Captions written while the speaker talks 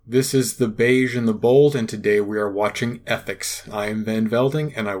This is The Beige and the Bold, and today we are watching Ethics. I am Van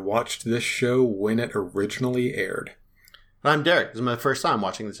Velding, and I watched this show when it originally aired. I'm Derek. This is my first time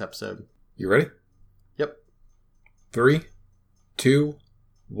watching this episode. You ready? Yep. 3, 2,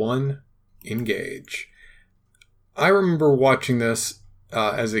 1, engage. I remember watching this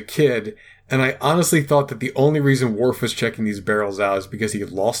as a kid, and I honestly thought that the only reason Worf was checking these barrels out is because he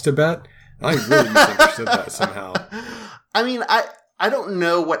had lost a bet. I really misunderstood that somehow. I mean, I don't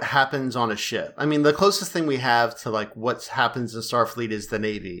know what happens on a ship. I mean, the closest thing we have to like what happens in Starfleet is the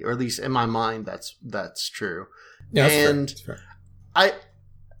Navy, or at least in my mind, that's true. Yeah, that's fair.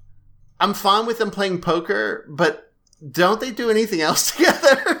 I'm fine with them playing poker, but don't they do anything else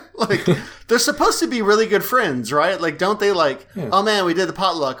together? Like, they're supposed to be really good friends, right? Like, don't they oh man, we did the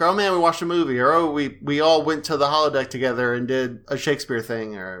potluck, or oh man, we watched a movie, or oh, we all went to the holodeck together and did a Shakespeare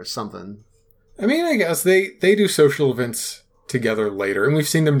thing or something. I mean, I guess they do social events together later, and we've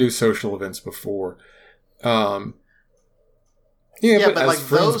seen them do social events before. But as like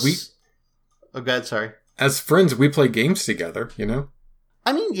friends, Oh, God, sorry. As friends, we play games together, you know?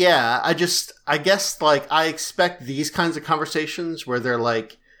 I mean, yeah, I guess, like, I expect these kinds of conversations where they're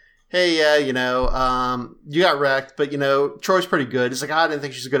like, hey, yeah, you got wrecked, but, Troy's pretty good. It's like, I didn't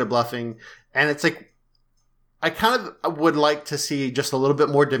think she's good at bluffing. And it's like, I kind of would like to see just a little bit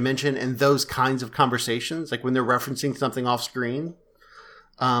more dimension in those kinds of conversations, like when they're referencing something off screen.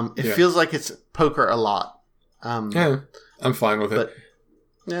 It feels like it's poker a lot. I'm fine with it.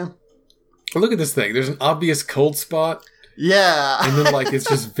 Yeah. Well, look at this thing. There's an obvious cold spot. Yeah. And then, like, it's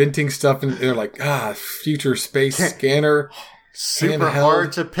just venting stuff, and they're like, future space scanner. Super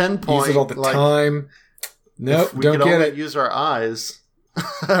hard to pinpoint. Use it all the time. Nope, we don't could get only it. Use our eyes.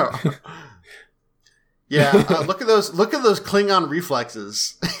 Yeah, look at those Klingon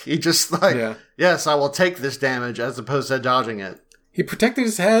reflexes. He just yes, I will take this damage as opposed to dodging it. He protected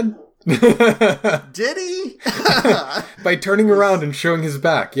his head. Did he? By turning around and showing his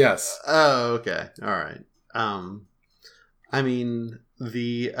back, yes. Oh, okay. All right. I mean,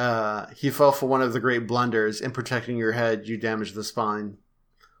 he fell for one of the great blunders. In protecting your head, you damage the spine.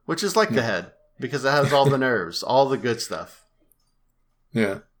 Which is like the head, because it has all the nerves, all the good stuff.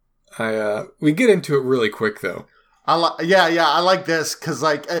 Yeah. We get into it really quick, though. I like this, because,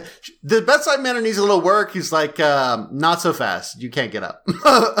 like, the bedside manner needs a little work. He's like, not so fast. You can't get up.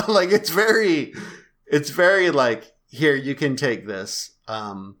 Like, it's very, like, here, you can take this.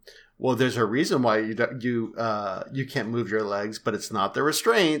 Well, there's a reason why you can't move your legs, but it's not the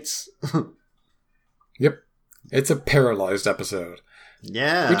restraints. Yep. It's a paralyzed episode.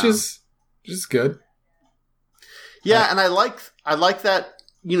 Yeah. Which is good. Yeah, and I like that.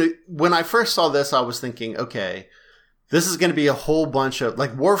 When I first saw this, I was thinking, okay, this is going to be a whole bunch of,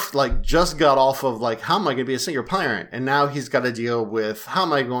 like, Worf, like, just got off of, like, how am I going to be a single parent? And now he's got to deal with, how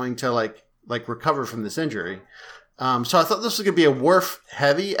am I going to, like recover from this injury? So I thought this was going to be a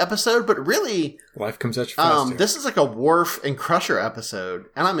Worf-heavy episode, but really, life comes at you fast. This is like a Worf and Crusher episode,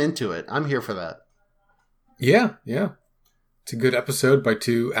 and I'm into it. I'm here for that. Yeah. It's a good episode by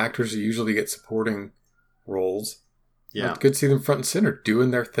two actors who usually get supporting roles. Yeah. Good to see them front and center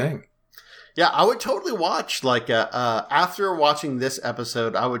doing their thing. Yeah, I would totally watch, like, after watching this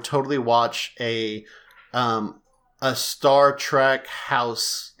episode, I would totally watch a Star Trek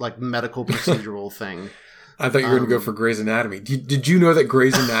House, like, medical procedural thing. I thought you were going to go for Grey's Anatomy. Did you know that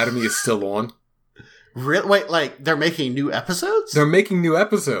Grey's Anatomy is still on? Really? Wait, like, they're making new episodes? They're making new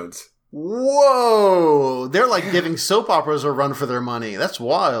episodes. Whoa! They're, like, giving soap operas a run for their money. That's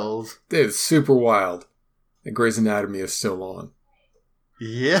wild. It's super wild. And Grey's Anatomy is still on.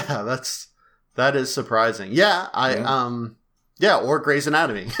 Yeah, that is surprising. Yeah, or Grey's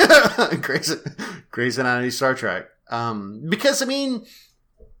Anatomy. Grey's Anatomy Star Trek. Because, I mean,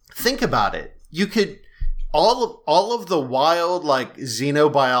 think about it. You could, all of the wild, like,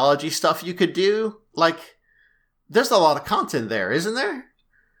 xenobiology stuff you could do, like, there's a lot of content there, isn't there?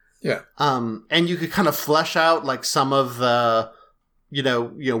 Yeah. And you could kind of flesh out, like, some of the,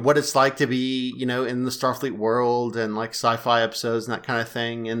 what it's like to be, in the Starfleet world, and, like, sci-fi episodes and that kind of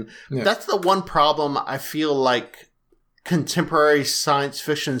thing. And that's the one problem I feel like contemporary science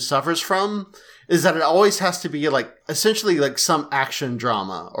fiction suffers from, is that it always has to be, like, essentially, like, some action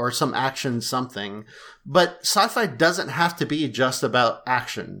drama or some action something. But sci-fi doesn't have to be just about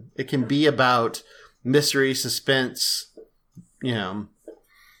action. It can be about mystery, suspense,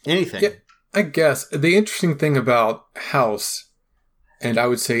 anything. Yeah, I guess. The interesting thing about House, and I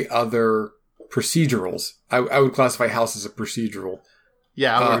would say other procedurals, I would classify House as a procedural.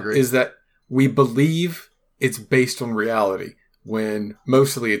 Yeah, I would agree. Is that we believe it's based on reality, when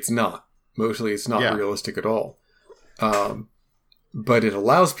mostly it's not. Mostly it's not realistic at all. but it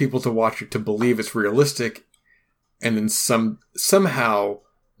allows people to watch it to believe it's realistic and then somehow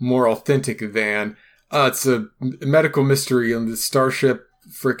more authentic than it's a medical mystery on the starship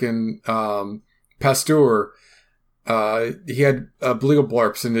frickin' Pasteur. He had bleedle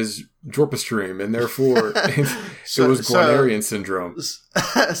blarps in his Jorpa stream, and therefore it was Guarnerian syndrome.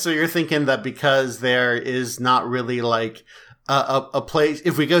 So you're thinking that because there is not really like a place,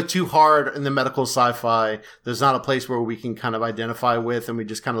 if we go too hard in the medical sci-fi, there's not a place where we can kind of identify with, and we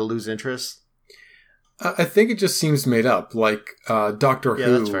just kind of lose interest? I think it just seems made up, like Doctor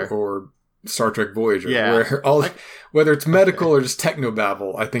Who or Star Trek Voyager, where whether it's medical or just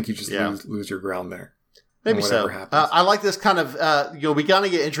technobabble, I think you just lose your ground there. Maybe so. I like this kind of, we gotta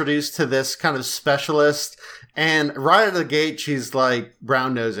get introduced to this kind of specialist, and right out of the gate, she's like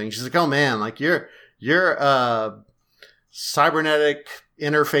brown nosing. She's like, "Oh man, like your cybernetic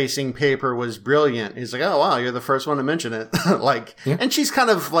interfacing paper was brilliant." He's like, "Oh wow, you're the first one to mention it." And she's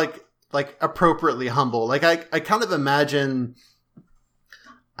kind of like appropriately humble. Like I kind of imagine,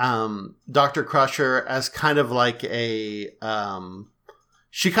 Dr. Crusher as kind of like a,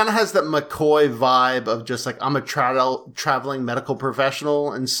 she kind of has that McCoy vibe of just like, I'm a traveling medical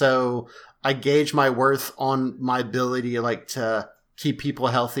professional. And so I gauge my worth on my ability to keep people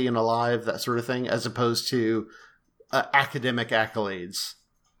healthy and alive, that sort of thing, as opposed to academic accolades.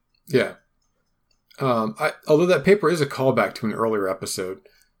 Yeah. Although that paper is a callback to an earlier episode.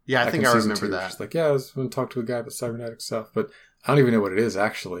 Yeah, I think I remember that. She's like, I was going to talk to a guy about cybernetic stuff, but I don't even know what it is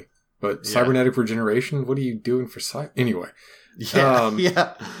actually. But cybernetic regeneration, what are you doing for anyway? Yeah.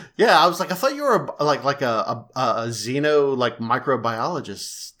 I was like, I thought you were like a xeno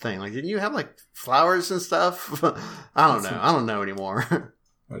microbiologist thing. Like, didn't you have like flowers and stuff? I don't know. I don't know anymore.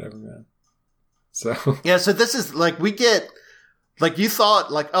 Whatever, man. So so this is like, we get like, you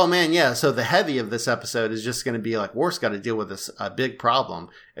thought like, oh man, yeah. So the heavy of this episode is just going to be like, Worf's got to deal with this big problem.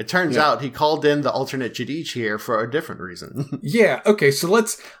 It turns out he called in the alternate Jadich here for a different reason. Yeah. Okay. So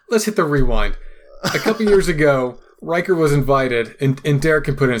let's hit the rewind. A couple years ago, Riker was invited, and Derek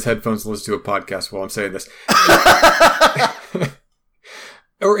can put in his headphones and listen to a podcast while I'm saying this.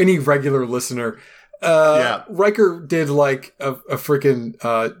 Or any regular listener. Riker did like a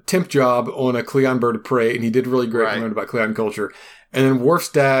freaking temp job on a Klingon bird of prey, and he did really great and learned about Klingon culture. And then Worf's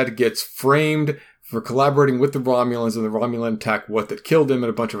dad gets framed for collaborating with the Romulans, and the Romulan attack that killed him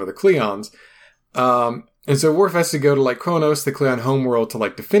and a bunch of other Klingons. And so Worf has to go to like Kronos, the Klingon homeworld, to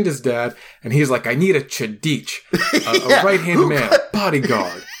like defend his dad. And he's like, I need a Chadich, a right-hand man,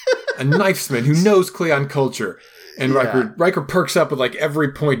 bodyguard, a knifesman who knows Klingon culture. And Riker perks up with like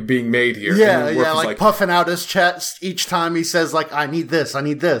every point being made here. Yeah, like puffing out his chest each time he says like, I need this, I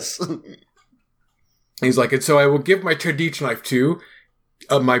need this. He's like, and so I will give my Chadich knife to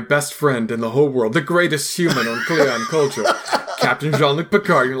my best friend in the whole world, the greatest human on Klingon culture, Captain Jean-Luc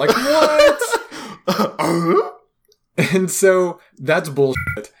Picard. You're like, what? And so that's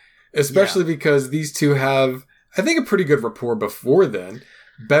bullshit, especially because these two have, I think, a pretty good rapport before then,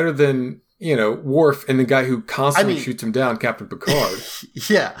 better than, Worf and the guy who constantly shoots him down, Captain Picard.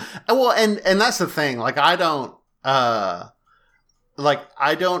 Yeah. Well, and that's the thing. Like, I don't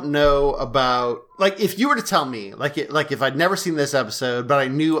know about, like, if you were to tell me, like if I'd never seen this episode, but I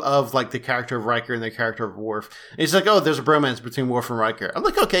knew of like the character of Riker and the character of Worf, and it's like, oh, there's a bromance between Worf and Riker. I'm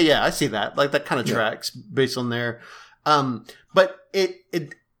like, okay, yeah, I see that. Like, that kind of tracks based on there. But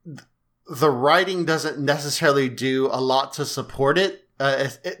the writing doesn't necessarily do a lot to support it.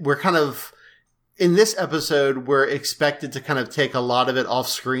 We're kind of, in this episode, we're expected to kind of take a lot of it off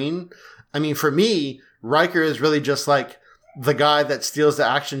screen. I mean, for me, Riker is really just like the guy that steals the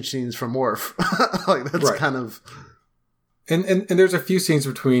action scenes from Worf. Like, that's kind of... And there's a few scenes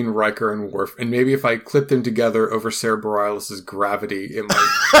between Riker and Worf, and maybe if I clip them together over Sarah Bareilles' gravity, it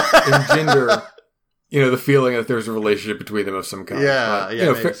might engender, the feeling that there's a relationship between them of some kind.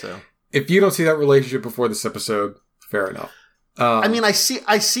 Maybe so. If you don't see that relationship before this episode, fair enough. I mean, I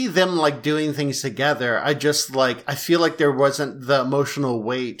see them like doing things together. I just like, I feel like there wasn't the emotional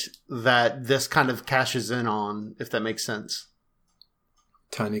weight that this kind of cashes in on, if that makes sense.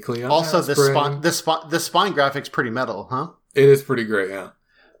 Tiny Klingon. Also, the spine graphic's pretty metal, huh? It is pretty great, yeah.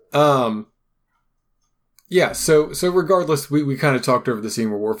 So regardless, we kind of talked over the scene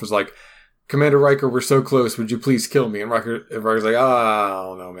where Worf was like, Commander Riker, we're so close, would you please kill me? And Riker's like, I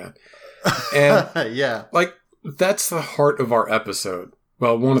don't know, man. And like, that's the heart of our episode.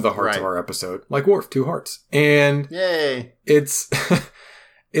 Well, one of the hearts of our episode. Like Worf, 2 hearts. And yay. It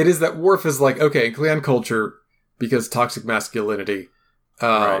is that Worf is like, okay, in Klingon culture, because toxic masculinity,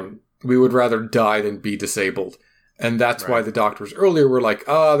 we would rather die than be disabled. And that's why the doctors earlier were like,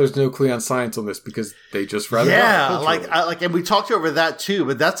 there's no Klingon science on this because they just rather and we talked over that too,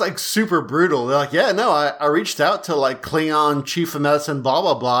 but that's like super brutal. They're like, yeah, no, I reached out to like Klingon chief of medicine, blah,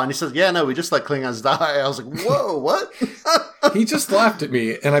 blah, blah. And he says, yeah, no, we just let Klingons die. I was like, whoa, what? He just laughed at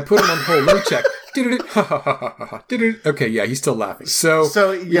me and I put him on hold. Let me check. Okay, yeah, he's still laughing. So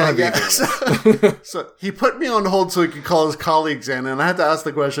he put me on hold so he could call his colleagues in, and I had to ask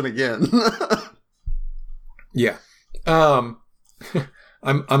the question again. Yeah. I'm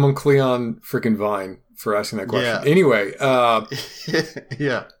on Cleon freaking Vine for asking that question. Yeah. Anyway,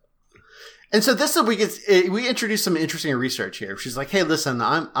 yeah. And so this is we introduced some interesting research here. She's like, "Hey, listen,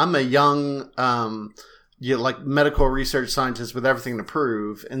 I'm a young medical research scientist with everything to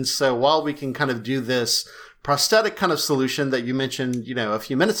prove. And so while we can kind of do this prosthetic kind of solution that you mentioned, a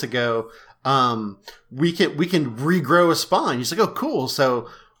few minutes ago, we can regrow a spine." He's like, "Oh, cool. So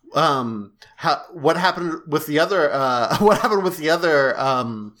what happened with the other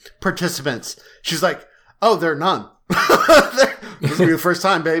participants?" She's like, "Oh, there are none." This will be the first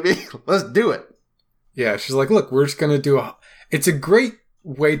time, baby. Let's do it. Yeah, she's like, "Look, we're just gonna do it's a great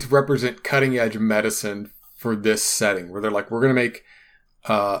way to represent cutting edge medicine for this setting, where they're like, we're gonna make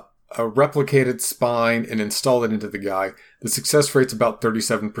a replicated spine and install it into the guy. The success rate's about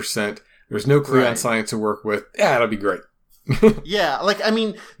 37%. There's no Klingon science to work with. Yeah, it'll be great." Yeah,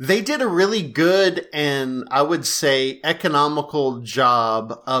 they did a really good and I would say economical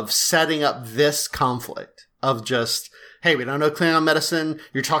job of setting up this conflict of just, hey, we don't know Klingon medicine.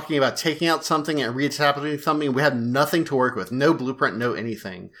 You're talking about taking out something and reestablishing something. We have nothing to work with. No blueprint, no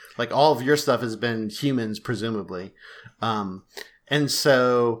anything. Like, all of your stuff has been humans, presumably. And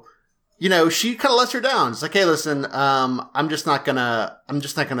so, she kind of lets her down. It's like, hey, listen, we're not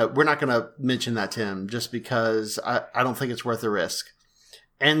gonna mention that to him just because I don't think it's worth the risk.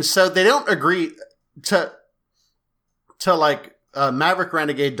 And so they don't agree to Maverick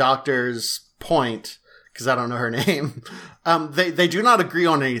Renegade Doctor's point, because I don't know her name. They do not agree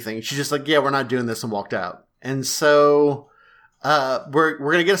on anything. She's just like, yeah, we're not doing this, and walked out. And so, we're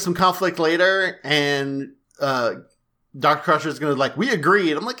gonna get some conflict later, and, Dr. Crusher is going to we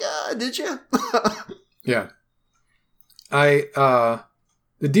agreed. I'm like, did you? Yeah. The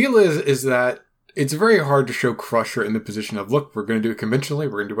deal is that it's very hard to show Crusher in the position of, look, we're going to do it conventionally.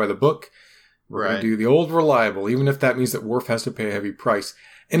 We're going to do it by the book. We're going to do the old reliable, even if that means that Worf has to pay a heavy price.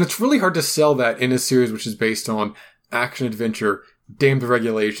 And it's really hard to sell that in a series which is based on action adventure, damn the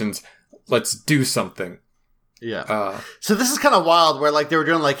regulations, let's do something. Yeah. So this is kind of wild where they were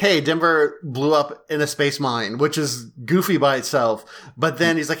doing hey, Denver blew up in a space mine, which is goofy by itself. But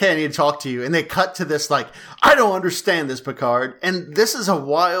then he's like, hey, I need to talk to you. And they cut to this I don't understand this, Picard. And this is a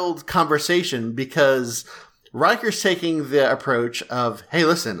wild conversation because Riker's taking the approach of, hey,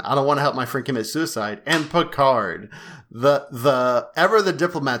 listen, I don't want to help my friend commit suicide. And Picard, the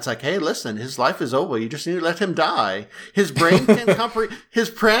diplomat's like, hey, listen, his life is over. You just need to let him die. His brain can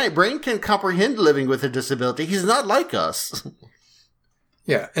brain can comprehend living with a disability. He's not like us.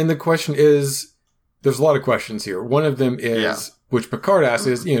 Yeah, and the question is, there's a lot of questions here. One of them is, which Picard asks,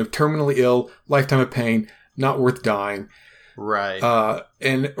 is, terminally ill, lifetime of pain, not worth dying. Right.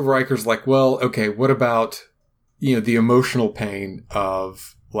 And Riker's like, well, okay, what about, the emotional pain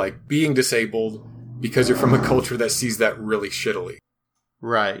of being disabled because you're from a culture that sees that really shittily.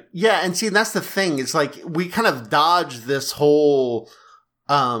 Right. Yeah, and see, that's the thing. It's we kind of dodge this whole,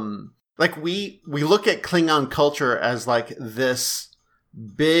 we look at Klingon culture as this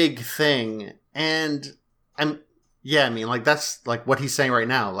big thing. And that's what he's saying right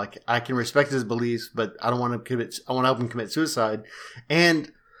now. I can respect his beliefs, but I want to help him commit suicide.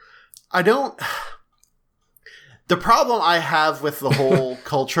 And the problem I have with the whole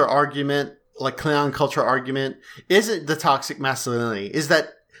culture argument, Klingon culture argument, isn't the toxic masculinity, is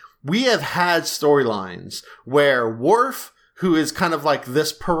that we have had storylines where Worf, who is kind of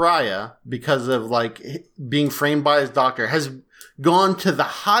this pariah because of being framed by his doctor, has gone to the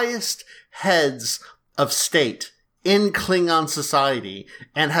highest heads of state in Klingon society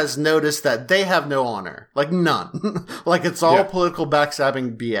and has noticed that they have no honor. None. It's all political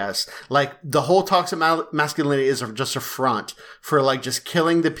backstabbing BS. The whole toxic masculinity is just a front for just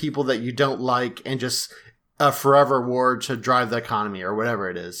killing the people that you don't like and just a forever war to drive the economy or whatever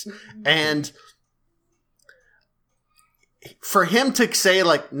it is. And for him to say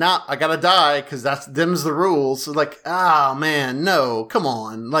nah, I gotta die because them's the rules. Oh man, no, come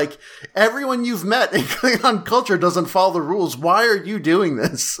on. Everyone you've met in Klingon culture doesn't follow the rules. Why are you doing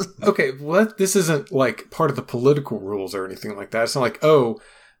this? Okay, well, this isn't part of the political rules or anything like that. It's not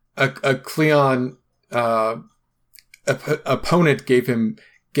a Klingon opponent gave him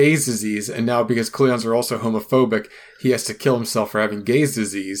Gay's disease, and now because Klingons are also homophobic, he has to kill himself for having Gay's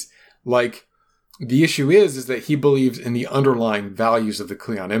disease. Like, the issue is that he believes in the underlying values of the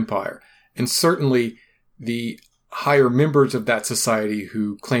Klingon Empire. And certainly the higher members of that society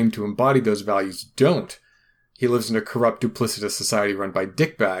who claim to embody those values don't. He lives in a corrupt, duplicitous society run by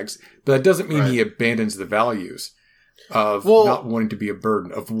dickbags, but that doesn't mean he abandons the values of not wanting to be a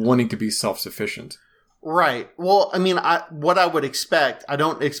burden, of wanting to be self-sufficient. Right. Well, I mean, what I would expect, I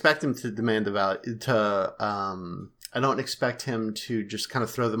don't expect him to demand the value, I don't expect him to just kind of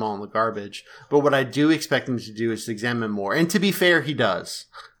throw them all in the garbage. But what I do expect him to do is to examine more. And to be fair, he does.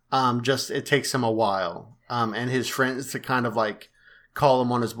 Just, it takes him a while. And his friends to kind of like call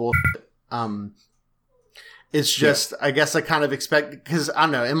him on his bullshit. It's just, I guess I kind of expect, because I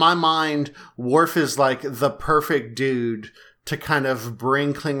don't know, in my mind, Worf is like the perfect dude to kind of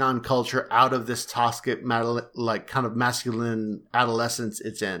bring Klingon culture out of this toxic, like kind of masculine adolescence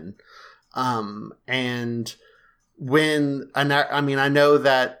it's in. And when, I mean, I know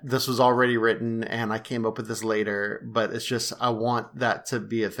that this was already written and I came up with this later, but it's just, I want that to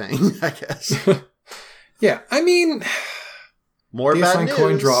be a thing, I guess. Yeah, I mean, more bad news.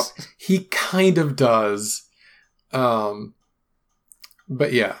 Coin drop, he kind of does. But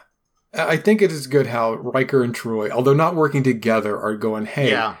yeah. I think it is good how Riker and Troi, although not working together, are going,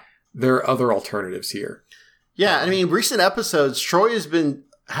 hey, there are other alternatives here. Yeah, I mean, recent episodes, Troi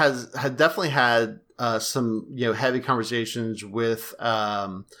had definitely had some, heavy conversations with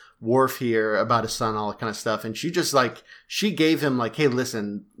Worf here about his son, all that kind of stuff. And she gave him like, hey,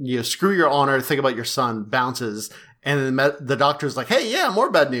 listen, screw your honor, think about your son, bounces. And then the doctor's like, hey, yeah, more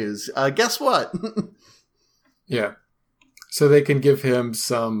bad news. Guess what? Yeah. So they can give him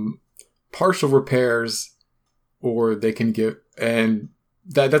some partial repairs, or they can give, and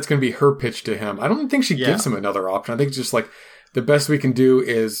that's going to be her pitch to him. I don't think she gives him another option. I think it's just like, the best we can do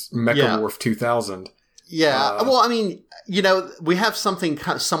is Mecha Worf 2000. Yeah. Well, I mean, we have something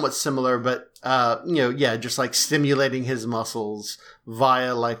kind of somewhat similar, but, just like stimulating his muscles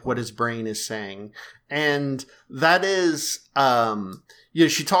via like what his brain is saying. And that is,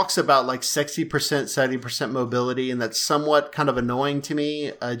 she talks about like 60%, 70% mobility, and that's somewhat kind of annoying to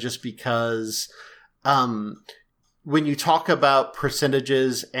me, just because, when you talk about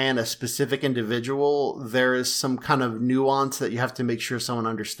percentages and a specific individual, there is some kind of nuance that you have to make sure someone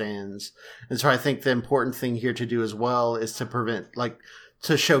understands. And so I think the important thing here to do as well is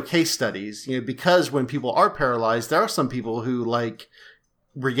to show case studies, because when people are paralyzed, there are some people who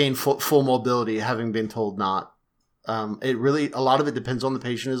regain full mobility having been told not. A lot of it depends on the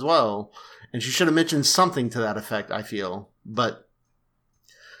patient as well. And she should have mentioned something to that effect, I feel. But,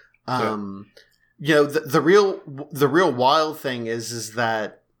 the real wild thing is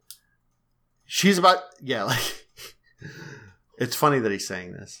that she's about, it's funny that he's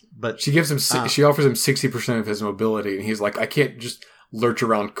saying this, but she gives him, she offers him 60% of his mobility, and he's like, I can't just lurch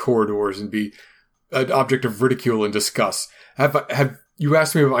around corridors and be an object of ridicule and disgust. Have you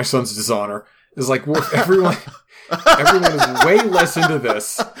asked me about my son's dishonor? It's like, well, everyone is way less into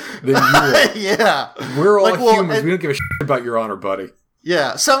this than you are. Yeah. We're all humans. We don't give a shit about your honor, buddy.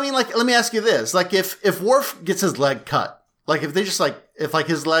 Yeah. So, I mean, let me ask you this. If Worf gets his leg cut, if they just if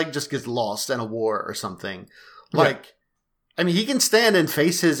his leg just gets lost in a war or something, I mean, he can stand and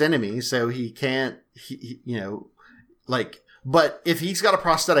face his enemy, so he can't, but if he's got a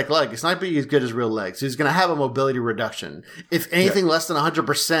prosthetic leg, it's not going to be as good as real legs. So he's going to have a mobility reduction. If anything less than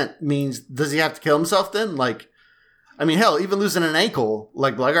 100% means, does he have to kill himself then? I mean, hell, even losing an ankle,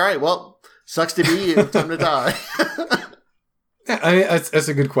 all right, well, sucks to be you, time to die. I mean, that's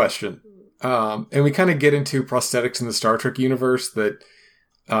a good question. And we kind of get into prosthetics in the Star Trek universe that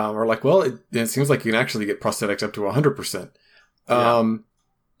are like, well, it seems like you can actually get prosthetics up to 100%.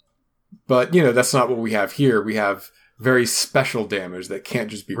 But, that's not what we have here. We have very special damage that can't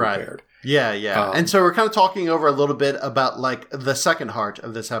just be repaired. Yeah, yeah. And so we're kind of talking over a little bit about the second heart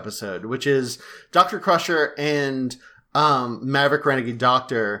of this episode, which is Dr. Crusher and Maverick Renegade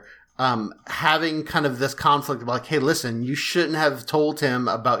Doctor having kind of this conflict about hey, listen, you shouldn't have told him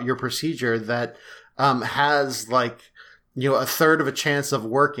about your procedure that has a third of a chance of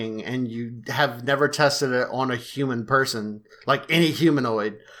working, and you have never tested it on a human person, like any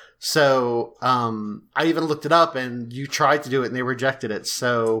humanoid. So, I even looked it up, and you tried to do it and they rejected it.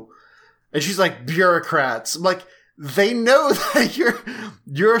 So, and she's like, bureaucrats. I'm like, they know that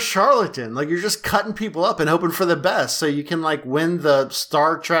you're a charlatan. You're just cutting people up and hoping for the best so you can win the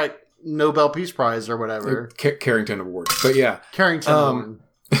Star Trek Nobel Peace Prize or whatever. Carrington Award. But yeah. Carrington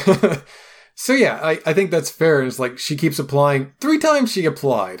Award. So yeah, I think that's fair. And it's she keeps applying. 3 times she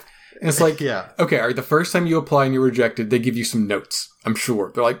applied. And it's like, Yeah. okay, all right, the first time you apply and you're rejected, they give you some notes, I'm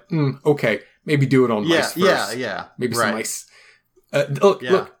sure. They're like, okay, maybe do it on mice first. Yeah. Maybe some mice. Look,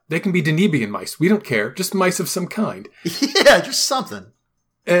 they can be Denebian mice. We don't care. Just mice of some kind. Yeah, just something.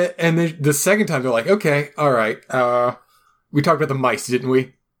 And then the second time, they're like, okay, all right, we talked about the mice, didn't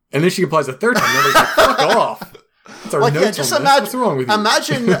we? And then she applies a third time, and they're like, fuck off. It's our Like, notes yeah, just on this. What's wrong with you?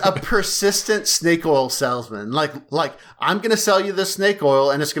 imagine a persistent snake oil salesman. Like, I'm going to sell you this snake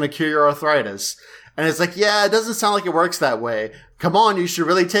oil and it's going to cure your arthritis. And it's like, yeah, it doesn't sound like it works that way. Come on, you should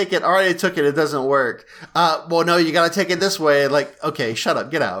really take it. All right, I took it. It doesn't work. Well, no, you got to take it this way. Like, okay, shut up.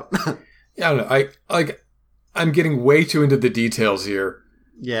 Get out. Yeah, I don't know. I'm getting way too into the details here.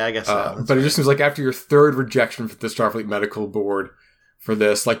 Yeah, I guess so. But it just seems like after your third rejection from the Starfleet Medical Board for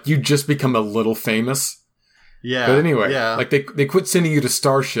this, like, you just become a little famous. Yeah. But anyway, like they quit sending you to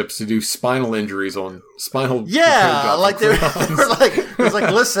starships to do spinal injuries on spinal. Yeah, like they were like, it was like,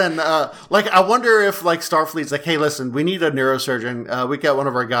 listen, like I wonder if like Starfleet's like, hey, listen, we need a neurosurgeon. We got one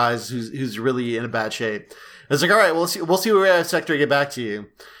of our guys who's really in a bad shape. It's like, all right, we'll see what we have sector to get back to you.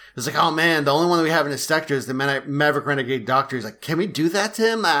 It's like, oh man, the only one that we have in his sector is the Maverick Renegade Doctor. He's like, can we do that to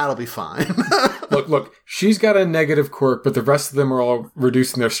him? That'll be fine. Look, she's got a negative quirk, but the rest of them are all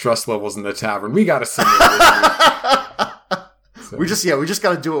reducing their stress levels in the tavern. We gotta send her. So. We just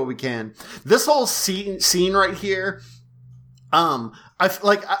gotta do what we can. This whole scene right here,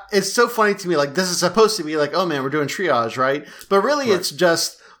 it's so funny to me. Like, this is supposed to be like, oh man, we're doing triage, right? But really, It's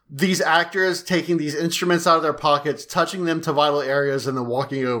just these actors taking these instruments out of their pockets, touching them to vital areas, and then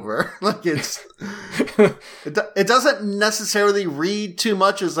walking over. Like, it doesn't necessarily read too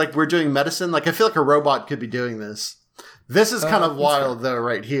much as like we're doing medicine. Like, I feel like a robot could be doing this. This is kind of wild though,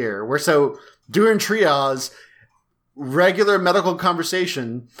 right here. We're so doing triage, regular medical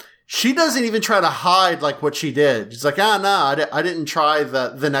conversation. She doesn't even try to hide like what she did. She's like, I didn't try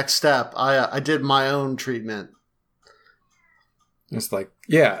the next step. I did my own treatment. It's like,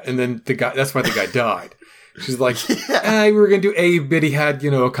 yeah, and then that's why the guy died. She's like, we were going to do A, but he had,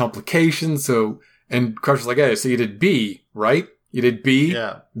 a complication, so, and Crusher's like, hey, so you did B, right? You did B,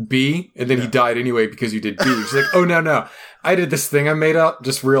 B, and then he died anyway because you did B. She's like, oh, no, I did this thing I made up,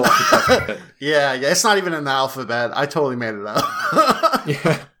 just real off the top of it. Yeah, it's not even in the alphabet. I totally made it up.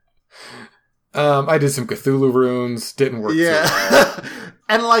 Yeah. I did some Cthulhu runes, didn't work so well.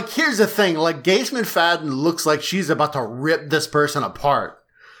 And, like, here's the thing. Like, Gates McFadden looks like she's about to rip this person apart.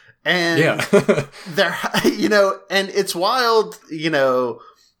 And they're, and it's wild,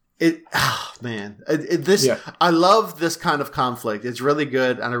 I love this kind of conflict. It's really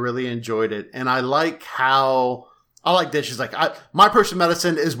good, and I really enjoyed it. And I like this. She's like, my person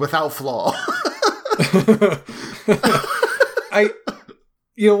medicine is without flaw.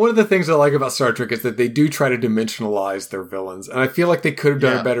 One of the things I like about Star Trek is that they do try to dimensionalize their villains. And I feel like they could have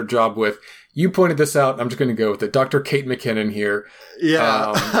done a better job with, you pointed this out, I'm just going to go with it, Dr. Kate McKinnon here.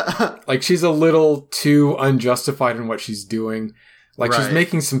 Yeah. Like, she's a little too unjustified in what she's doing. Like, she's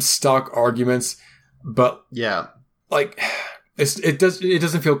making some stock arguments, but like, it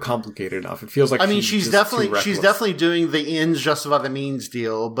doesn't feel complicated enough. It feels like she's definitely doing the ends justify the means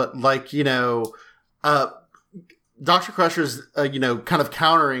deal, but like, Dr. Crusher's, kind of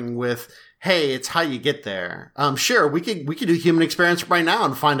countering with, hey, it's how you get there. Sure, we could do human experiments right now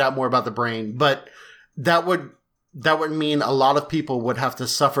and find out more about the brain, but that would mean a lot of people would have to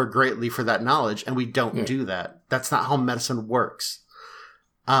suffer greatly for that knowledge, and we don't do that. That's not how medicine works.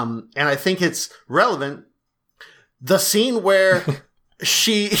 And I think it's relevant. The scene where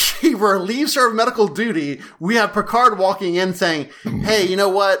she relieves her of medical duty, we have Picard walking in saying, hey, you know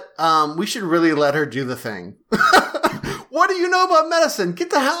what? We should really let her do the thing. What do you know about medicine?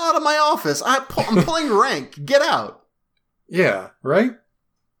 Get the hell out of my office. I'm pulling rank. Get out. Yeah, right?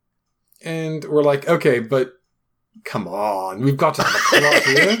 And we're like, okay, but come on. We've got to have a plot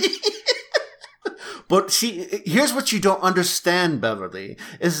here. But see, here's what you don't understand, Beverly,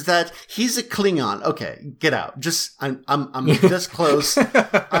 is that he's a Klingon. Okay, get out. Just, I'm this close.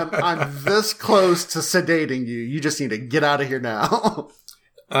 I'm this close to sedating you. You just need to get out of here now.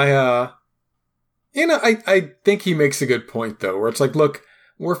 I think he makes a good point, though, where it's like, look,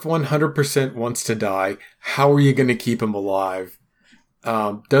 Worf 100% wants to die. How are you going to keep him alive?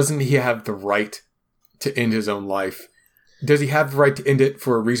 Doesn't he have the right to end his own life? Does he have the right to end it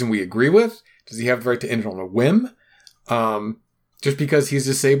for a reason we agree with? Does he have the right to end it on a whim? Just because he's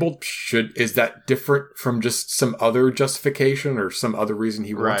disabled, is that different from just some other justification or some other reason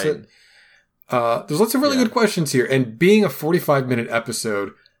he wants it? There's lots of really good questions here, and being a 45-minute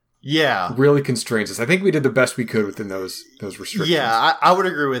episode really constrains us. I think we did the best we could within those restrictions. Yeah, I would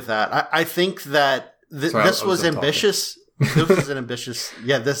agree with that. I think that this was ambitious. This was an ambitious.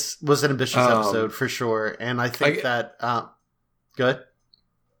 Yeah, this was an ambitious episode for sure, and I think that. Good.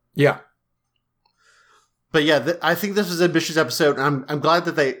 Yeah. But yeah, I think this was an ambitious episode, and I'm glad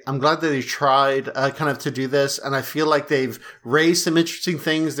that they tried kind of to do this, and I feel like they've raised some interesting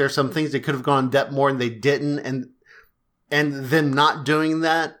things. There's some things they could have gone in depth more, and they didn't, and them not doing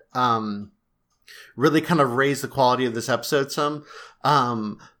that really kind of raised the quality of this episode some.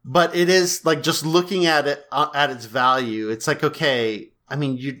 But it is like, just looking at it at its value, it's like, okay, I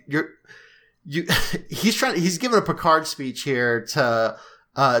mean, he's giving a Picard speech here to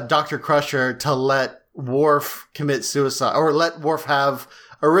Dr. Crusher to let Worf commit suicide, or let Worf have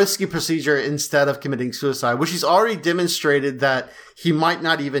a risky procedure instead of committing suicide, which he's already demonstrated that he might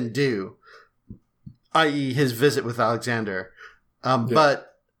not even do, i.e. his visit with Alexander.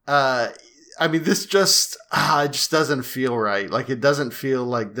 But I mean, this just it just doesn't feel right. Like, it doesn't feel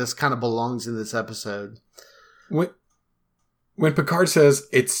like this kind of belongs in this episode. When Picard says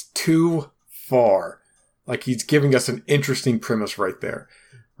it's too far, like, he's giving us an interesting premise right there.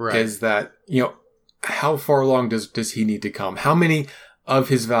 Right. Is that, how far along does he need to come? How many of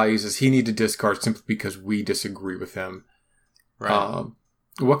his values does he need to discard simply because we disagree with him? Right.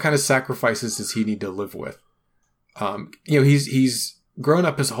 What kind of sacrifices does he need to live with? He's grown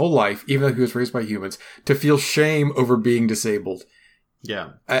up his whole life, even though he was raised by humans, to feel shame over being disabled.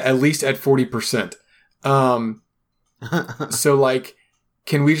 Yeah. At least at 40%. So, like,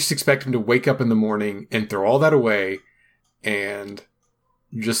 can we just expect him to wake up in the morning and throw all that away and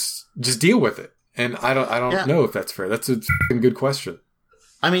just deal with it? And I don't know if that's fair. That's a good question.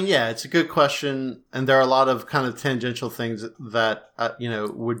 I mean, yeah, it's a good question, and there are a lot of kind of tangential things that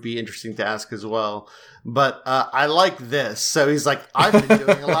would be interesting to ask as well. But I like this. So he's like, I've been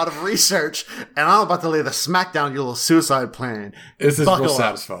doing a lot of research, and I'm about to lay the smackdown your little suicide plan. This is real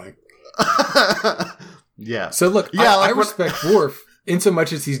satisfying. Yeah. So look, I respect Worf in so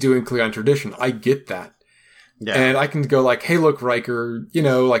much as he's doing Klingon tradition. I get that. Yeah. And I can go like, hey, look, Riker,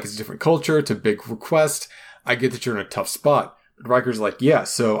 like, it's a different culture. It's a big request. I get that you're in a tough spot. But Riker's like, yeah,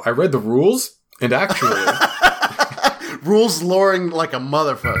 so I read the rules, and actually... rules loring like a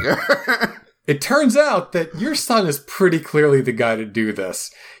motherfucker. It turns out that your son is pretty clearly the guy to do this.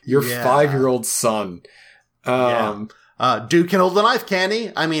 Your 5-year-old son. Dude can hold the knife, can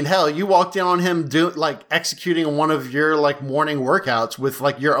he? I mean, hell, you walked in on him executing one of your morning workouts with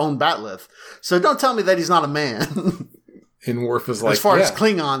your own bat'leth. So don't tell me that he's not a man. And Worf is like, as far as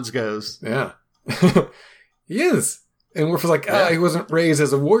Klingons goes. Yeah. He is. And Worf is like, he wasn't raised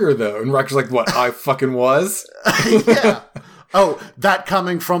as a warrior though. And Riker's like, what? I fucking was? Yeah. Oh, that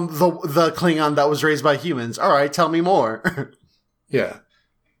coming from the Klingon that was raised by humans. All right, tell me more. Yeah.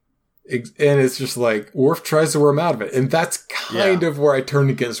 And it's just like, Worf tries to worm out of it. And that's kind of where I turned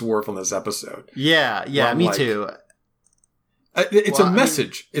against Worf on this episode. Yeah, me too. It's a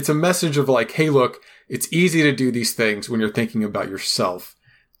message. It's a message of like, hey, look, it's easy to do these things when you're thinking about yourself.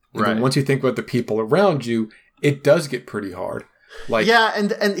 And then once you think about the people around you, it does get pretty hard. Like, yeah,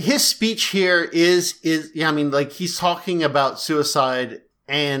 and his speech here is I mean, like, he's talking about suicide,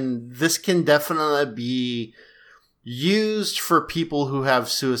 and this can definitely be used for people who have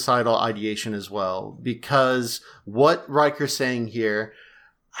suicidal ideation as well, because what Riker's saying here,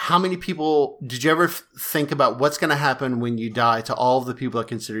 how many people did you ever think about what's going to happen when you die to all of the people that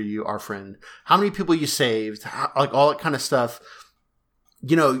consider you our friend? How many people you saved, like all that kind of stuff.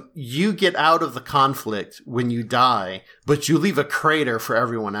 You get out of the conflict when you die, but you leave a crater for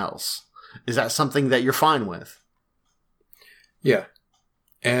everyone else. Is that something that you're fine with? Yeah.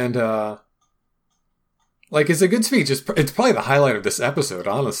 And, it's a good speech. It's probably the highlight of this episode,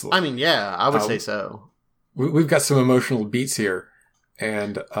 honestly. I mean, yeah, I would say so. We've got some emotional beats here.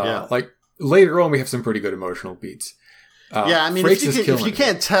 And, later on, we have some pretty good emotional beats. I mean, if you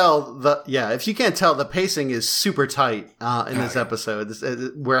can't tell, the pacing is super tight in this episode.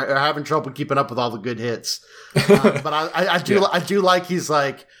 We're having trouble keeping up with all the good hits. But I do like he's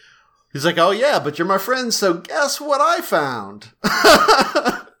like, oh yeah, but you're my friend, so guess what I found?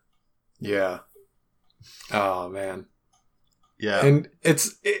 Yeah. Oh man. Yeah. And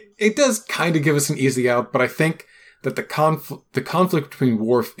it does kind of give us an easy out, but I think that the conflict between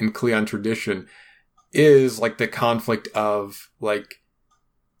Worf and Klingon tradition is like the conflict of like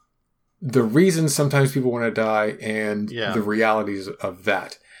the reasons sometimes people want to die and the realities of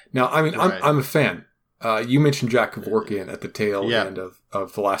that. Now, I mean, I'm a fan. You mentioned Jack Kevorkian at the tail end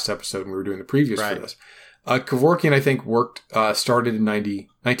of the last episode when we were doing the previews for this. Kevorkian, I think, started in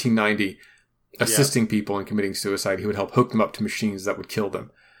 1990, assisting people in committing suicide. He would help hook them up to machines that would kill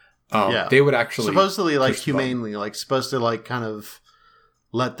them. They would actually supposedly humanely, supposed to kind of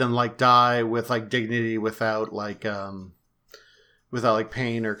let them die with dignity without without like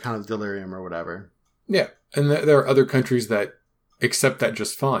pain or kind of delirium or whatever. Yeah, and there are other countries that accept that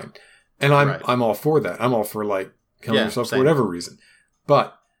just fine, and I'm all for that. I'm all for like killing yourself for whatever reason,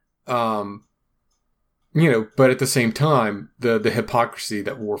 but but at the same time, the hypocrisy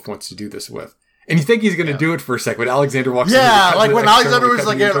that Worf wants to do this with. And you think he's going to do it for a second, when Alexander walks in. Yeah, like when Alexander was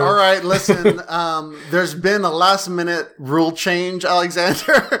like, all right, listen, there's been a last-minute rule change,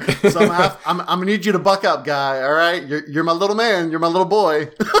 Alexander. So I'm going to need you to buck up, guy, all right? You're my little man. You're my little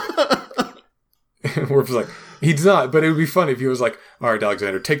boy. Worf's like, he's not, but it would be funny if he was like, all right,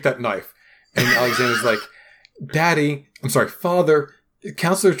 Alexander, take that knife. And Alexander's like, Father,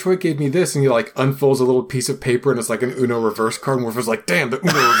 Counselor Choi gave me this. And he like unfolds a little piece of paper and it's like an Uno reverse card. And Worf was like, damn, the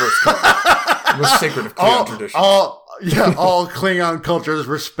Uno reverse card. Most sacred of Klingon tradition. All Klingon cultures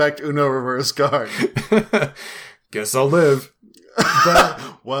respect Uno reverse card. Guess I'll live. But,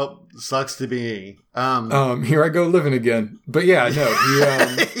 well, sucks to be. Here I go living again. But yeah, no,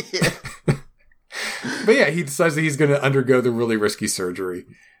 but yeah, he decides that he's going to undergo the really risky surgery.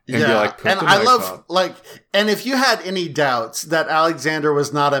 And be like, and I love, like, and if you had any doubts that Alexander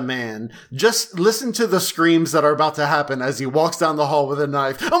was not a man, just listen to the screams that are about to happen as he walks down the hall with a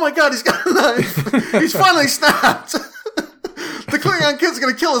knife. Oh my god, he's got a knife! He's finally snapped! The Klingon kid's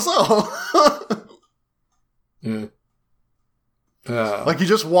gonna kill us all! Yeah. Like he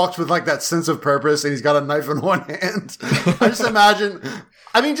just walks with like that sense of purpose and he's got a knife in one hand. Just imagine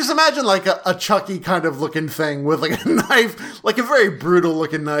like a Chucky kind of looking thing with like a knife, like a very brutal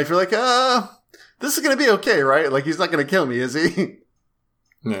looking knife. You're like, this is going to be okay, right? Like he's not going to kill me, is he?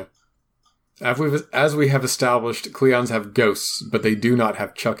 Yeah. As we have established, Klingons have ghosts, but they do not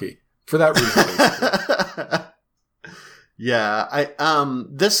have Chucky. For that reason. Yeah,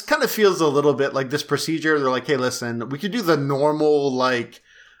 this kind of feels a little bit like this procedure. They're like, hey, listen, we could do the normal, like,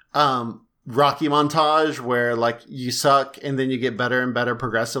 Rocky montage where, like, you suck and then you get better and better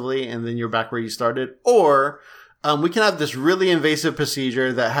progressively and then you're back where you started. Or, we can have this really invasive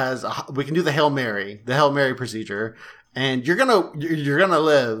procedure that has, we can do the Hail Mary procedure. And you're gonna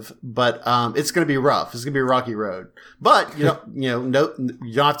live, but, it's gonna be rough. It's gonna be a rocky road. But, you don't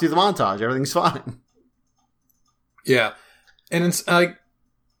have to do the montage. Everything's fine. Yeah. And it's like,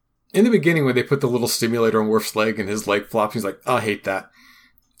 in the beginning when they put the little stimulator on Worf's leg and his leg flops, he's like, oh, I hate that.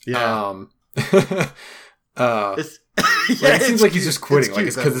 Yeah. It seems like he's just quitting,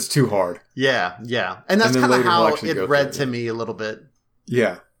 it's because it's too hard. Yeah, yeah. And that's kind of how it read to me a little bit.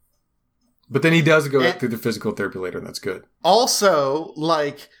 Yeah. But then he does go through the physical therapy later, and that's good. Also,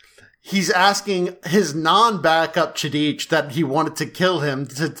 like, he's asking his non-backup Ch'Dich that he wanted to kill him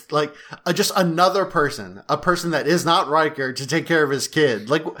to, like, just another person, a person that is not Riker, to take care of his kid.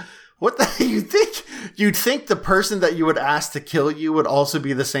 Like, what the you'd think the person that you would ask to kill you would also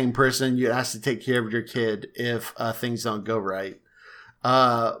be the same person you'd ask to take care of your kid if things don't go right.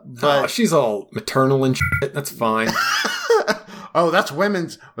 But she's all maternal and shit. That's fine. Oh, that's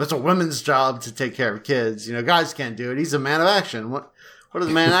a women's job to take care of kids. Guys can't do it. He's a man of action. What is a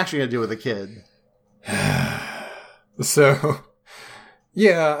man actually going to do with a kid? So,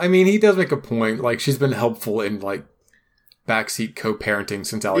 yeah, I mean, he does make a point. Like, she's been helpful in, like, backseat co-parenting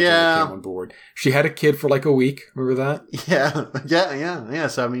since Alexander came on board. She had a kid for, like, a week. Remember that? Yeah.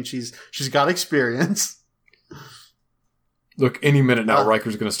 So, I mean, she's got experience. Look, any minute now,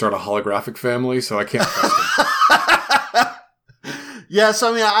 Riker's going to start a holographic family, so I can't trust him. Yeah,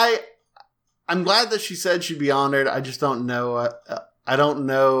 so, I mean, I'm glad that she said she'd be honored. I just don't know. I don't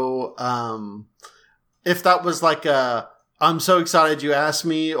know if that was like I'm so excited you asked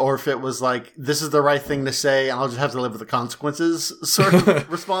me, or if it was like, this is the right thing to say and I'll just have to live with the consequences sort of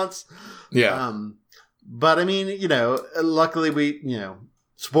response. Yeah. But I mean, luckily we,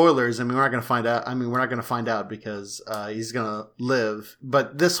 spoilers. I mean, we're not going to find out. we're not going to find out because he's going to live.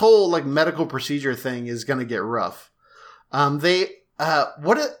 But this whole like medical procedure thing is going to get rough. This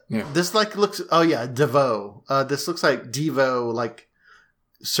like looks, Devo. This looks like Devo, like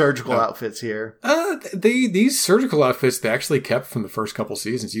surgical outfits here. These surgical outfits, they actually kept from the first couple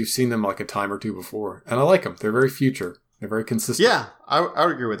seasons. You've seen them like a time or two before. And I like them. They're very future. They're very consistent. Yeah, I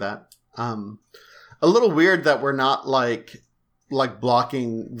would agree with that. A little weird that we're not like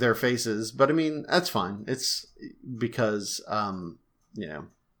blocking their faces, but I mean, that's fine. It's because, they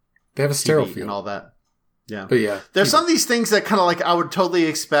have a sterile feel and all that. Yeah. But yeah. There's some of these things that kind of like I would totally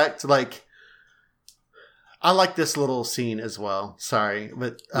expect. Like, I like this little scene as well. Sorry.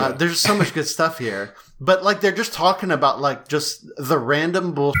 But there's so much good stuff here. But like they're just talking about like just the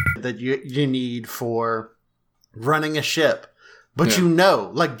random bullshit that you need for running a ship. But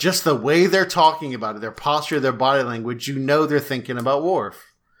like just the way they're talking about it, their posture, their body language, they're thinking about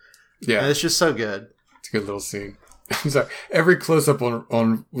Worf. Yeah. And it's just so good. It's a good little scene. I'm sorry. Every close up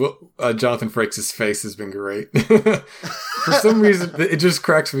on Jonathan Frakes' face has been great. For some reason, it just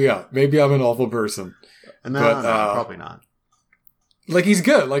cracks me up. Maybe I'm an awful person. No, probably not. Like, he's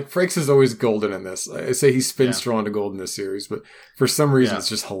good. Like, Frakes is always golden in this. I say he's spin strong to gold in this series, but for some reason, it's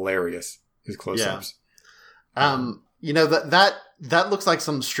just hilarious. His close ups. You know, that looks like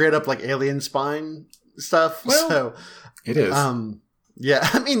some straight up like alien spine stuff. Well, so it is. Yeah,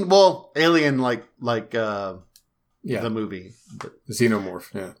 I mean, well, alien like the movie.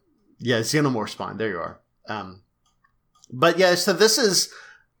 Xenomorph, yeah. Yeah, Xenomorph spine. There you are. But yeah, so this is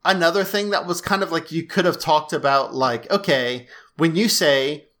another thing that was kind of like you could have talked about, like, okay, when you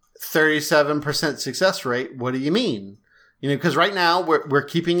say 37% success rate, what do you mean? You know, because right now we're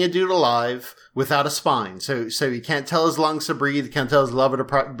keeping a dude alive without a spine. So you can't tell his lungs to breathe, you can't tell his liver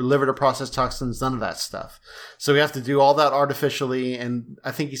to process toxins, none of that stuff. So we have to do all that artificially. And I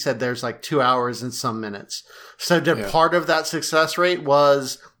think he said there's like 2 hours and some minutes. So part of that success rate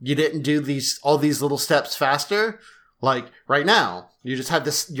was you didn't do all these little steps faster? Like right now, you just had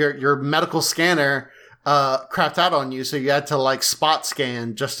this, your medical scanner crapped out on you, so you had to like spot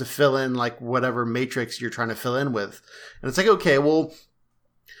scan just to fill in like whatever matrix you're trying to fill in with. And it's like, okay, well,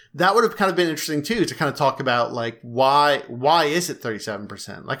 that would have kind of been interesting too, to kind of talk about like why is it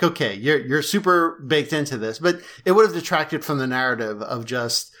 37%? Like, okay, you're super baked into this, but it would have detracted from the narrative of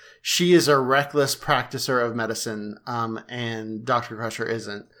just she is a reckless practicer of medicine, and Dr. Crusher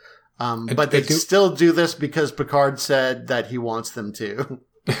isn't. But they still do this because Picard said that he wants them to.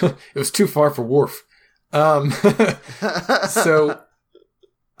 It was too far for Worf. So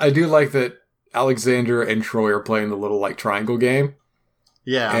I do like that Alexander and Troy are playing the little like triangle game.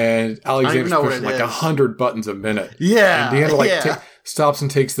 Yeah. And Alexander's pushing like 100 buttons a minute. Yeah. And Deanna stops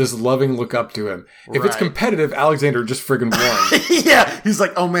and takes this loving look up to him. If it's competitive, Alexander just friggin' won. Yeah. He's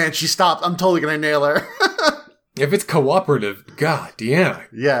like, oh man, she stopped. I'm totally going to nail her. If it's cooperative, God, Deanna.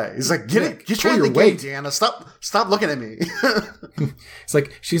 Yeah, he's like, get your game, Deanna. Stop looking at me. It's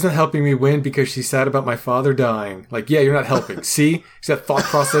like, she's not helping me win because she's sad about my father dying. Like, yeah, you're not helping. See? It's that thought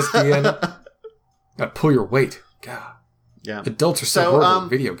process, Deanna. Gotta pull your weight. God. Yeah. Adults are so horrible in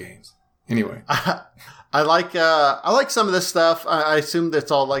video games. Anyway. I like some of this stuff. I assume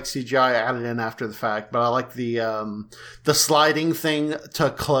that's all like CGI added in after the fact, but I like the sliding thing to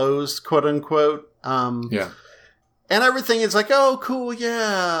close, quote unquote. Yeah. And everything is like, oh, cool,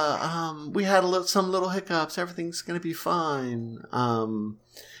 yeah. We had some little hiccups. Everything's gonna be fine. And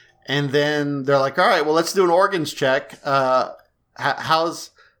then they're like, all right, well, let's do an organs check.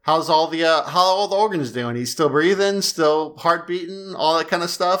 How's all the organs doing? He's still breathing, still heart beating, all that kind of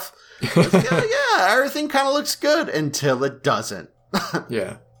stuff. Like, yeah, everything kind of looks good until it doesn't.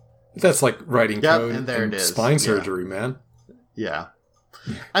 Yeah, that's like writing code and there it is. Spine surgery, man. Yeah.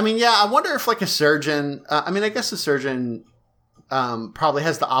 I mean, yeah, I wonder if like a surgeon, I guess a surgeon probably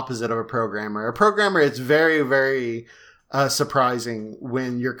has the opposite of a programmer. A programmer, it's very, very surprising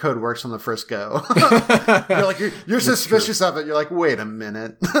when your code works on the first go. You're like, you're suspicious of it. You're like, wait a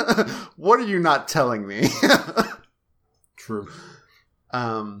minute. What are you not telling me? True.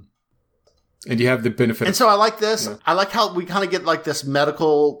 And you have the benefit. And so I like this. Yeah. I like how we kind of get like this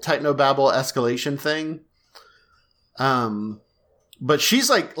medical technobabble escalation thing. But she's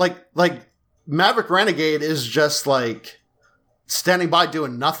like Maverick Renegade is just like standing by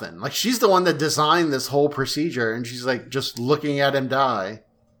doing nothing. Like she's the one that designed this whole procedure, and she's like just looking at him die.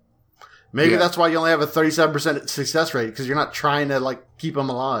 Maybe that's why you only have a 37% success rate, because you're not trying to like keep him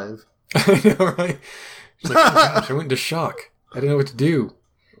alive. I know, right? She's like, oh gosh, I went into shock. I didn't know what to do.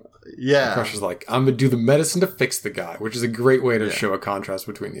 Yeah. Crusher's like, I'm going to do the medicine to fix the guy, which is a great way to show a contrast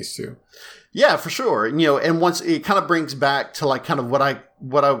between these two. Yeah, for sure. You know, and once it kind of brings back to like kind of what I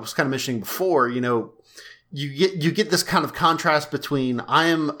was kind of mentioning before, you know, you get this kind of contrast between I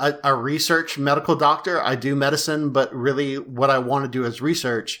am a research medical doctor. I do medicine, but really what I want to do is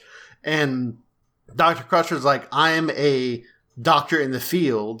research. And Dr. Crusher's like, I am a doctor in the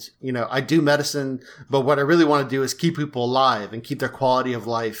field. You know, I do medicine, but what I really want to do is keep people alive and keep their quality of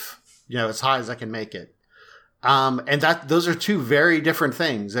life, you know, as high as I can make it. And those are two very different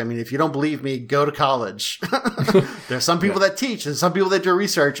things. I mean, if you don't believe me, go to college. There's some people that teach and some people that do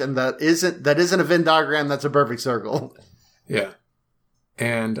research, and that isn't a Venn diagram. That's a perfect circle. Yeah.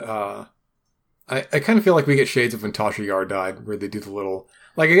 And, I kind of feel like we get shades of when Tasha Yar died, where they do the little,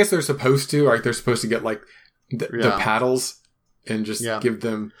 like, I guess they're supposed to, right? They're supposed to get like the paddles and just give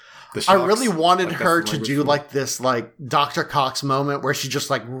them the shocks. I really wanted her to do like this, like Dr. Cox moment where she just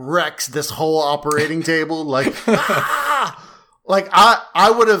like wrecks this whole operating table. Like, like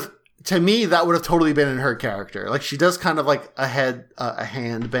I would have, to me, that would have totally been in her character. Like she does kind of like a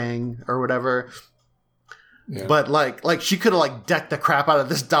hand bang or whatever. Yeah. But like she could have like decked the crap out of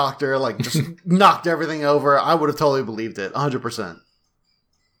this doctor, like just knocked everything over. I would have totally believed it, 100%.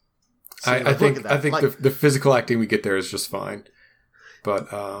 I think like, the physical acting we get there is just fine, but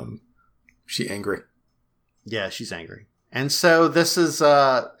she's angry. Yeah, she's angry, and so this is.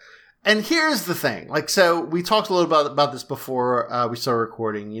 And here's the thing, like, so we talked a little about this before we started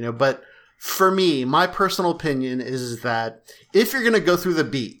recording, you know, but for me, my personal opinion is that if you're going to go through the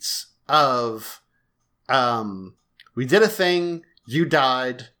beats of, we did a thing, you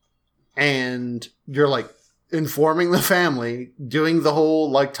died, and you're like informing the family, doing the whole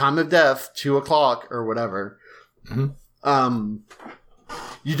like time of death, 2:00 or whatever,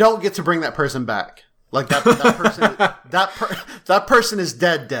 you don't get to bring that person back. Like that person, that person is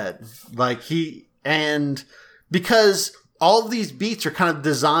dead. Like because all of these beats are kind of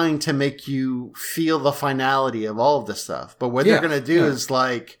designed to make you feel the finality of all of this stuff. But what they're going to do is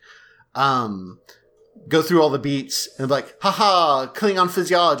like, go through all the beats and like, haha, Klingon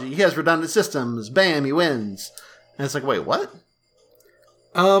physiology. He has redundant systems. Bam, he wins. And it's like, wait, what?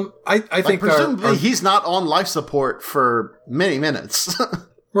 I think presumably he's not on life support for many minutes.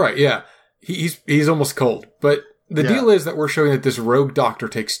 Right. Yeah. He's almost cold. But the deal is that we're showing that this rogue doctor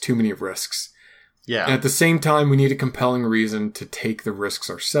takes too many risks. Yeah. And at the same time, we need a compelling reason to take the risks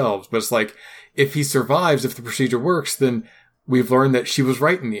ourselves. But it's like, if he survives, if the procedure works, then we've learned that she was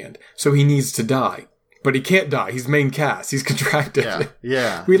right in the end. So he needs to die. But he can't die. He's main cast. He's contracted.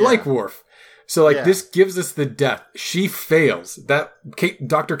 Yeah. We like Worf. So like this gives us the death. She fails. Dr.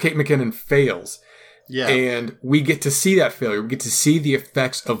 Kate McKinnon fails. Yeah. And we get to see that failure. We get to see the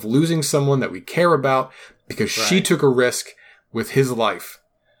effects of losing someone that we care about because she took a risk with his life.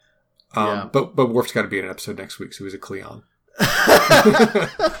 But Worf's got to be in an episode next week, so he's a Klingon.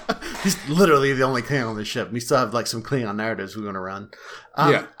 He's literally the only Klingon on the ship. We still have like some Klingon narratives we're going to run.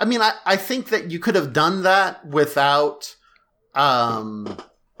 I mean, I think that you could have done that without, like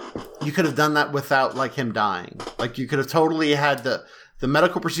him dying. Like you could have totally had the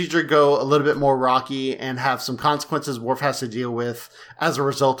medical procedure go a little bit more rocky and have some consequences Worf has to deal with as a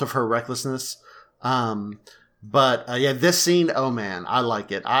result of her recklessness. But this scene, oh man, I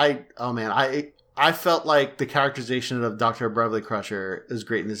like it. I felt like the characterization of Dr. Beverly Crusher is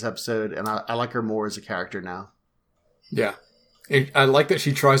great in this episode, and I like her more as a character now. Yeah. I like that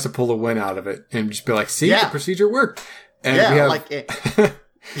she tries to pull a win out of it and just be like, see, the procedure worked. And we have,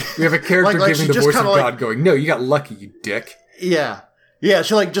 we have a character giving the voice of God going, no, you got lucky, you dick. Yeah. Yeah,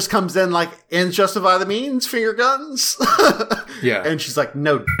 she like just comes in like, ends justify the means, finger guns. Yeah. And she's like,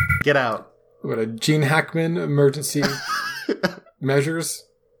 no, get out. What, a Gene Hackman emergency measures?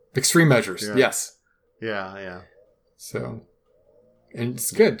 Extreme measures, yes. Yeah. So, and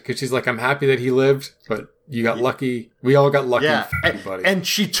it's good, because she's like, I'm happy that he lived, but you got lucky. We all got lucky, buddy. And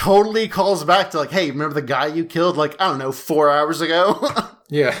she totally calls back to like, hey, remember the guy you killed like, I don't know, 4 hours ago?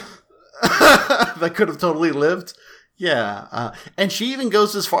 Yeah. That could have totally lived. Yeah. And she even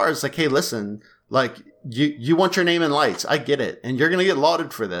goes as far as like, hey, listen, like you want your name in lights. I get it. And you're going to get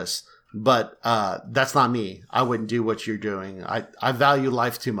lauded for this. But that's not me. I wouldn't do what you're doing. I value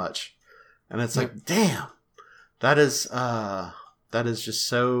life too much. And it's like, damn, that is just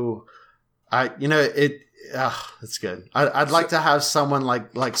so, it's good. I'd like to have someone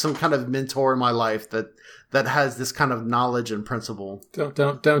like some kind of mentor in my life that has this kind of knowledge and principle.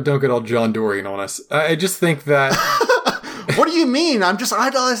 Don't get all John Dorian on us. I just think that. What do you mean? I'm just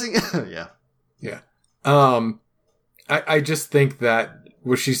idolizing. Yeah. I just think that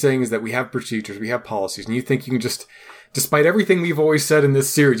what she's saying is that we have procedures, we have policies, and you think you can just, despite everything we've always said in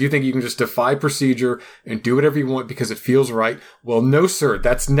this series, you think you can just defy procedure and do whatever you want because it feels right. Well, no, sir.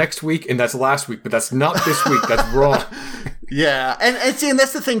 That's next week and that's last week, but that's not this week. That's wrong. Yeah. And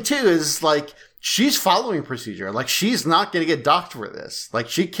that's the thing too, is like, she's following procedure. Like, she's not going to get docked for this. Like,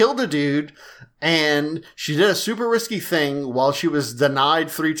 she killed a dude and she did a super risky thing while she was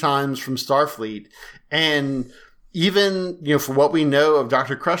denied 3 times from Starfleet. And even, for what we know of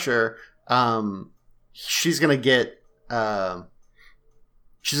Dr. Crusher, she's going to get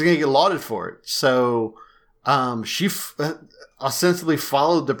lauded for it. So, she ostensibly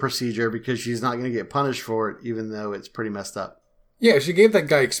followed the procedure because she's not going to get punished for it, even though it's pretty messed up. Yeah, she gave that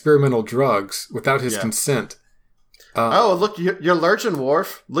guy experimental drugs without his consent. Look, you're lurching,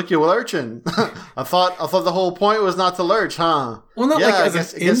 Worf. Look, you're lurching. I thought the whole point was not to lurch, huh? Well, not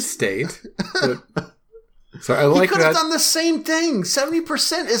as an end state. So I like that. He could have done the same thing.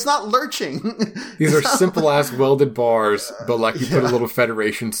 70% is not lurching. These are simple ass welded bars, but like you put a little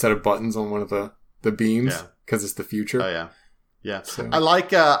Federation set of buttons on one of the beams because it's the future. Oh yeah. Yeah. So. I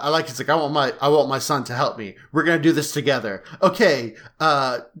like it's like, I want my son to help me. We're going to do this together. Okay.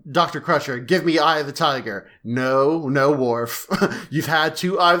 Dr. Crusher, give me Eye of the Tiger. No, Worf. You've had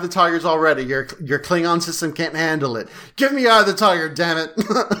 2 Eye of the Tigers already. Your Klingon system can't handle it. Give me Eye of the Tiger, damn it.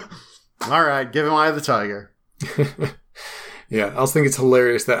 All right. Give him Eye of the Tiger. Yeah. I also think it's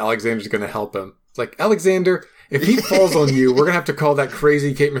hilarious that Alexander's going to help him. It's like, Alexander, if he falls on you, we're going to have to call that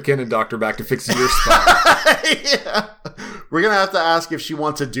crazy Kate McKinnon doctor back to fix your spot. Yeah. We're going to have to ask if she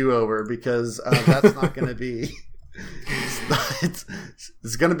wants a do-over, because that's not going to be...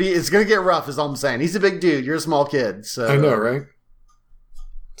 It's going to get rough, is all I'm saying. He's a big dude. You're a small kid. So I know, right?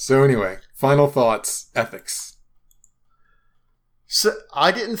 So anyway, final thoughts. Ethics. So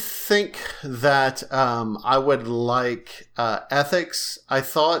I didn't think that I would like ethics. I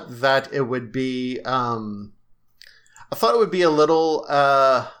thought that it would be... I thought it would be a little...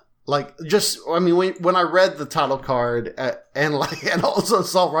 when I read the title card and also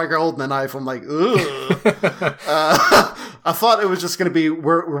saw Riker holding a knife, I'm like, ugh. I thought it was just going to be,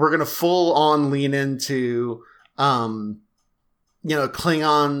 we're going to full on lean into,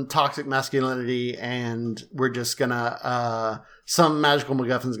 Klingon toxic masculinity, and we're just going to, some magical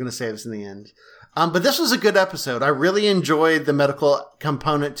MacGuffin's going to save us in the end. But this was a good episode. I really enjoyed the medical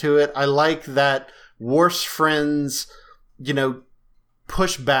component to it. I like that Worf's friends,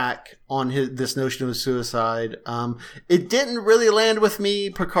 push back on this notion of suicide. It didn't really land with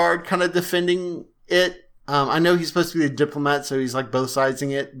me, Picard kind of defending it. I know he's supposed to be a diplomat, so he's like both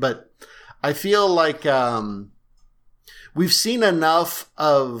sidesing it, but I feel like we've seen enough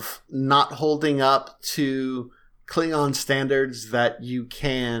of not holding up to Klingon standards that you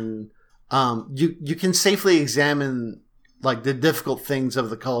can you can safely examine like the difficult things of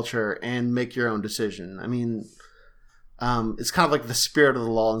the culture and make your own decision. I mean, it's kind of like the spirit of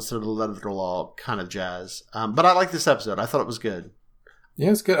the law instead of the letter of the law kind of jazz. But I like this episode. I thought it was good.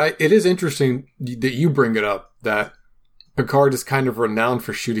 Yeah, it's good. It is interesting that you bring it up, that Picard is kind of renowned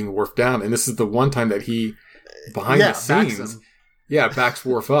for shooting Worf down. And this is the one time that he, behind the scenes, backs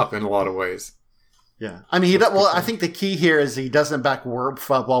Worf up in a lot of ways. Yeah. I mean, I think the key here is he doesn't back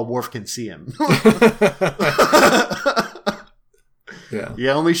Worf up while Worf can see him. Yeah. He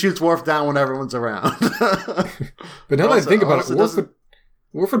only shoots Worf down when everyone's around. But now that I think about it,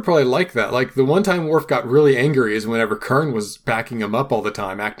 Worf would probably like that. Like, the one time Worf got really angry is whenever Kurn was backing him up all the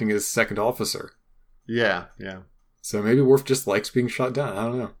time, acting as second officer. Yeah. So maybe Worf just likes being shot down. I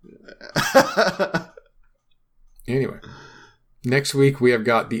don't know. Anyway. Next week, we have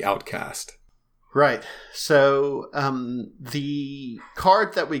got The Outcast. Right. So, the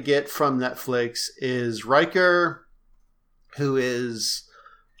card that we get from Netflix is Riker, who is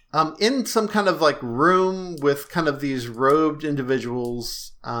in some kind of like room with kind of these robed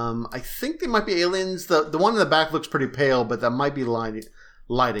individuals. I think they might be aliens. The one in the back looks pretty pale, but that might be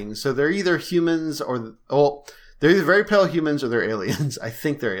lighting. So they're either humans they're either very pale humans or they're aliens. I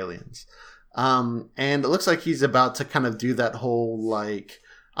think they're aliens. And it looks like he's about to kind of do that whole like,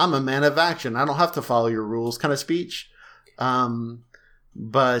 I'm a man of action, I don't have to follow your rules kind of speech.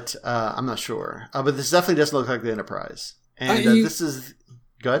 But I'm not sure. But this definitely doesn't look like the Enterprise. And this is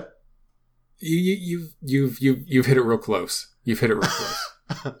good. You've hit it real close. You've hit it real close.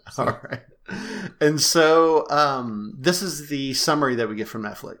 All right. And so this is the summary that we get from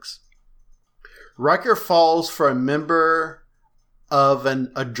Netflix. Riker falls for a member of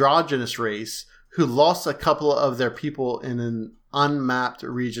an androgynous race who lost a couple of their people in an unmapped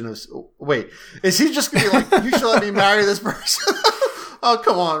region of... Wait, is he just going to be like, you should let me marry this person? Oh,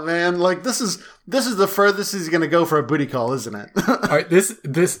 come on, man. Like, this is the furthest he's going to go for a booty call, isn't it? All right, it is.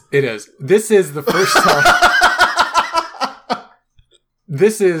 This is the first time.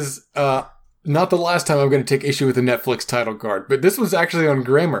 This is not the last time I'm going to take issue with the Netflix title card, but this was actually on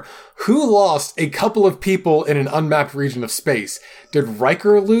Grammar. Who lost a couple of people in an unmapped region of space? Did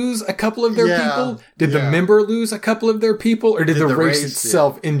Riker lose a couple of their people? Did the member lose a couple of their people? Or did the race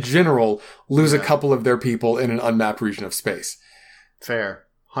itself in general lose a couple of their people in an unmapped region of space? Fair.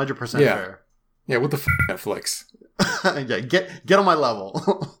 100% fair. Yeah, what the Netflix? Yeah, get on my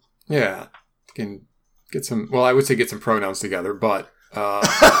level. Yeah. Can get some, well, I would say get some pronouns together, but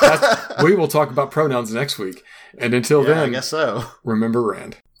we will talk about pronouns next week. And until then, I guess so. Remember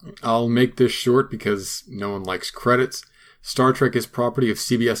Rand. I'll make this short because no one likes credits. Star Trek is property of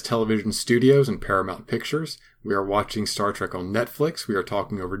CBS Television Studios and Paramount Pictures. We are watching Star Trek on Netflix. We are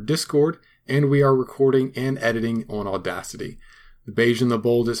talking over Discord, and we are recording and editing on Audacity. The Beige and the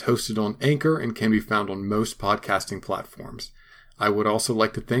Bold is hosted on Anchor and can be found on most podcasting platforms. I would also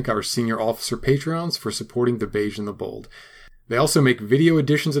like to thank our senior officer Patreons for supporting The Beige and the Bold. They also make video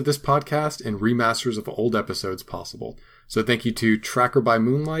editions of this podcast and remasters of old episodes possible. So thank you to Tracker by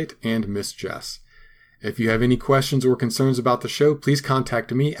Moonlight and Miss Jess. If you have any questions or concerns about the show, please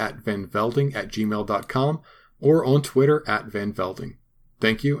contact me at vanvelding@gmail.com or on Twitter @vanvelding.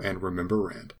 Thank you, and remember Rand.